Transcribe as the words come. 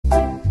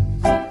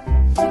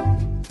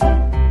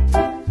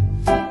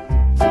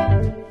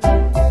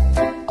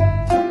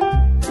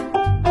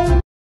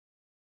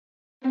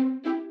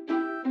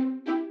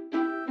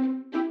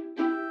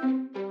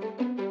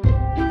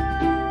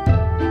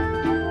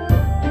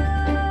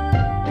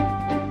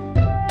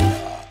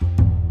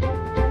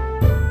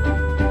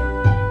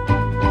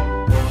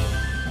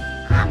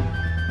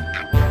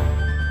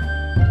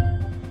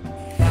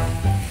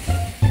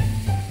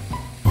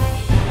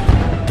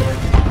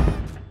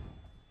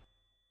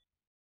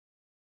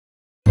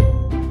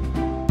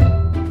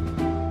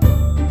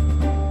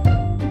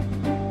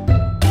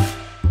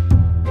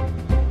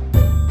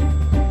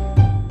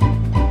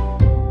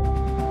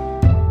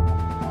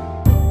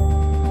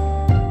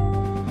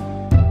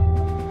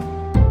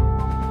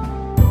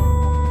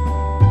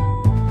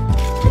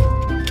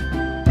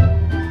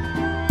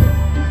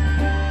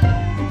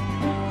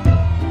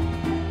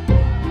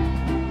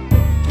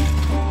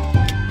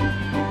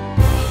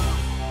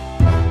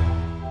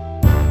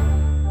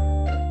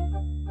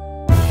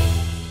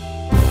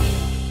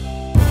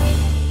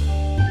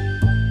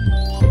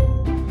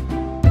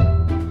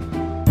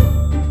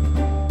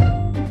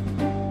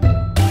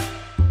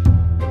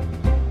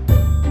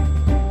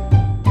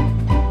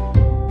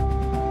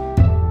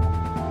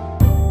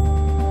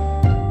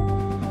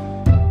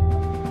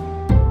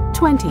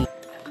20.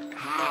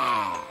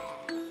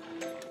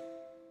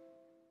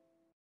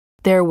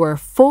 There were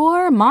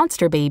 4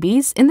 monster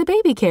babies in the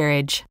baby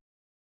carriage.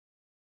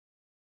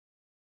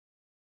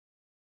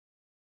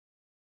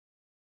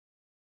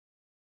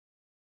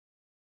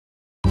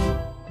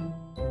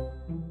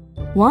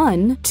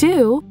 1,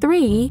 2,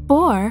 3,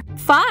 4,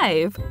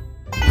 5.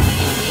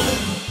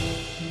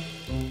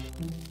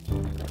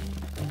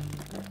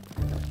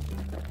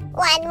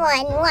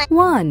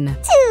 1,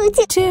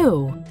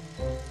 2,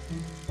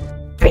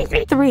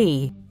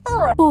 3,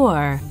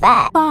 4,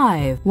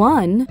 5.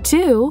 1,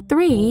 2,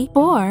 3,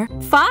 4,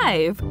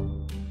 5.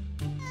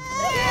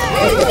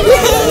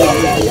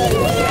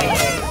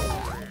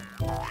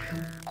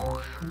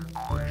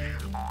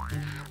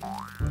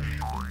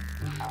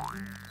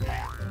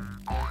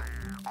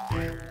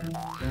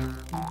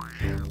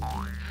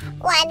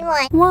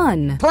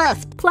 1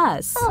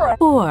 plus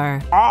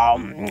 4.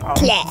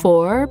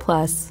 4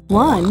 plus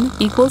 1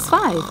 equals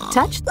 5.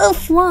 Touch.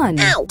 1,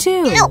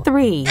 2,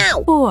 3,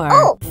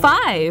 4,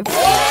 5.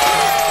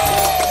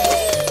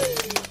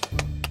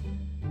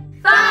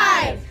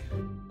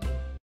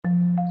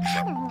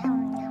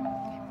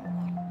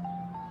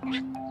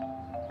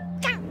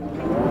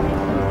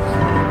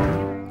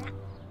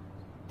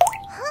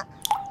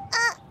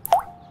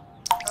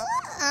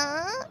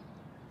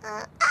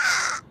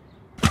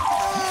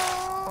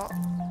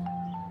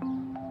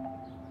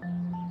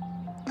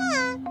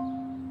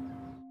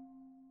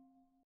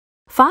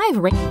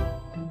 5.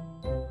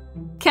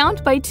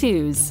 Count by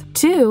twos.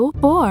 2,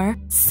 4,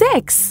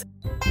 6.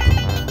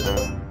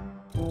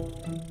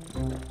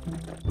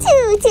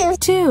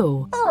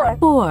 2,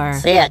 4,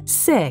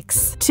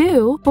 6.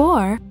 2,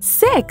 4,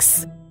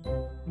 6.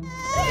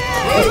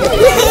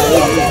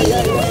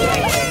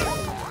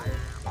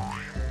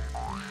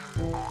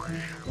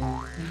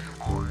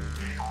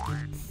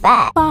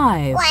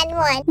 5.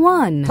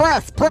 1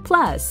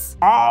 plus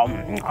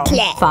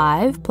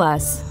 5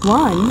 plus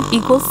 1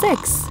 equals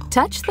 6.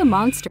 Touch the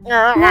monster.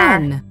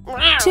 1,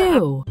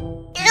 2,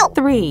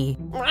 3,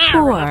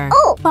 4,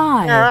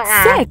 5,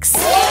 6.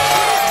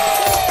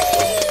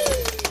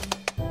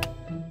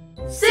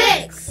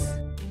 6.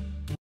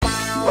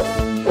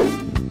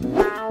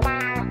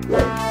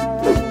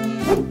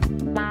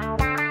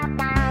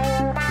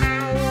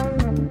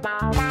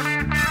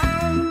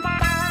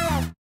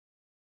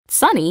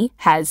 Sunny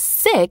has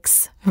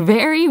 6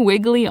 very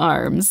wiggly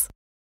arms.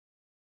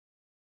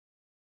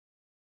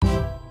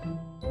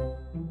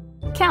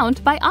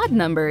 Count by odd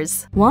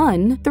numbers.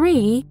 1,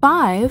 3,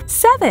 5,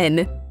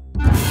 7.